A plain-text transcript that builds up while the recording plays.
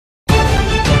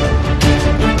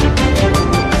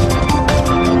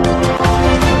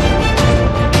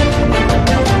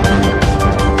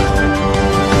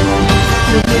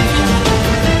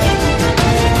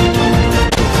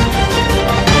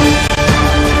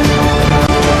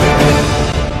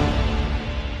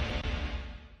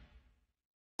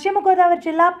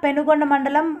జిల్లా పెనుగొండ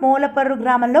మండలం మూలపర్రు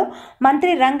గ్రామంలో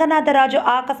మంత్రి రంగనాథరాజు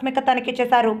ఆకస్మిక తనిఖీ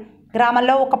చేశారు.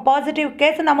 గ్రామంలో ఒక పాజిటివ్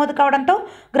కేసు నమోదు కావడంతో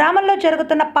గ్రామంలో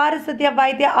జరుగుతున్న పారిశుద్ధ్య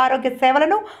వైద్య ఆరోగ్య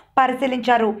సేవలను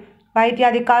పరిశీలించారు.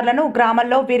 వైద్యాధికారులను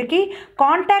గ్రామంలో వీరికి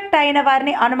కాంటాక్ట్ అయిన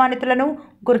వారిని అనుమానితులను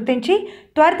గుర్తించి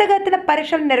త్వరితగతిన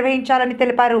పరీక్షలు నిర్వహించాలని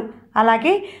తెలిపారు.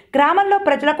 అలాగే గ్రామంలో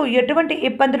ప్రజలకు ఎటువంటి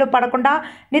ఇబ్బందులు పడకుండా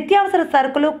నిత్యావసర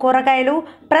సరుకులు, కూరగాయలు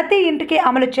ప్రతి ఇంటికి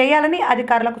అమలు చేయాలని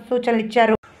అధికారులకు సూచనలు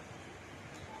ఇచ్చారు.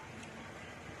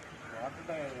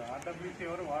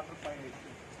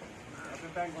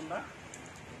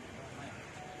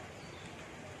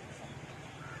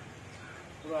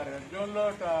 రెడ్ జోన్లో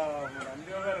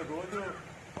రంజీవ్ గారు రోజు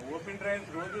ఓపెన్ డ్రైన్స్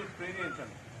రోజు స్ప్రే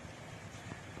చేయించండి.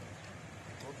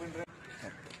 ఓపెన్ డ్రైన్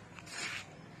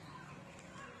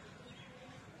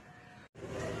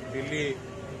ఢిల్లీ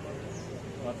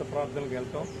మత ప్రార్థనలకు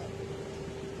వెళ్తాం.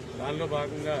 దానిలో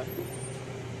భాగంగా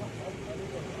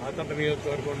ఆతంట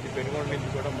నియోజకవర్గం నుంచి పెనుగొండ నుంచి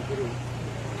కూడా ముగ్గురు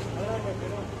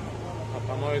ఆ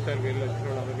సమావేశానికి వెళ్ళి వచ్చిన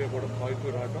వాళ్ళు అందరికీ కూడా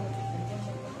పాజిటివ్ రావడం,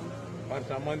 వారికి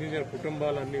సంబంధించిన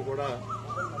కుటుంబాలన్నీ కూడా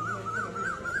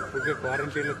పూర్తిగా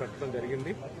క్వారంటైన్లో పెట్టడం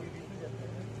జరిగింది.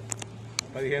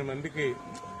 15 మందికి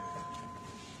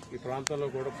ఈ ప్రాంతంలో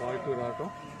కూడా పాజిటివ్ రావటం,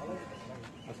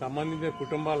 ఆ సంబంధించిన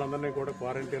కుటుంబాలందరినీ కూడా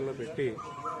క్వారంటైన్లో పెట్టి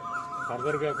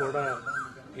ఫర్దర్గా కూడా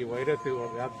ఈ వైరస్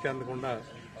వ్యాప్తి చెందకుండా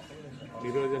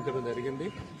నిరోధించడం జరిగింది.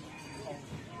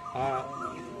 ఆ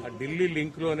ఢిల్లీ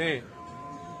లింక్లోనే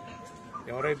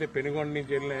ఎవరైతే పెనుగొండ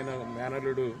నుంచి వెళ్ళిన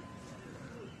మేనల్లుడు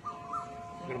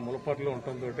ఇక్కడ ములపర్లో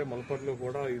ఉండటంతో ములపర్లో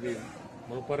కూడా ఇది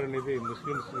ములపర్ అనేది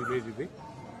ముస్లిమ్స్ విలేజ్. ఇది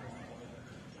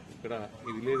ఇక్కడ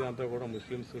ఈ విలేజ్ అంతా కూడా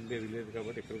ముస్లిమ్స్ ఉండే విలేజ్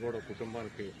కాబట్టి ఇక్కడ కూడా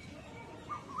కుటుంబానికి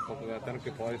ఒక అతనికి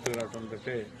పాజిటివ్ రావటం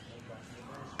అంటే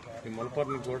ఈ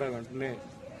ములపర్ని కూడా వెంటనే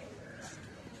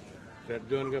రెడ్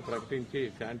జోన్గా ప్రకటించి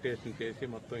శానిటైజేషన్ చేసి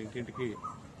మొత్తం ఇంటింటికి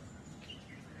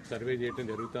సర్వే చేయడం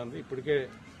జరుగుతుంది. ఇప్పటికే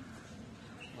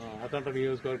ఆతంట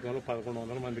నియోజకవర్గంలో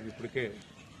 1100 మందికి ఇప్పటికే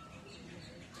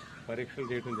పరీక్షలు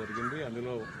చేయడం జరిగింది.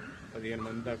 అందులో 15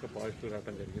 మంది దాకా పాజిటివ్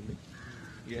రావడం జరిగింది.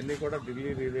 ఇవన్నీ కూడా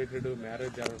ఢిల్లీ రిలేటెడ్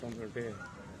మ్యారేజ్ జరగడంతో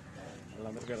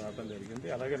వాళ్ళందరికీ రావడం జరిగింది.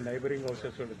 అలాగే నైబరింగ్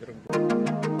హౌసెస్ వాళ్ళు ఇద్దరు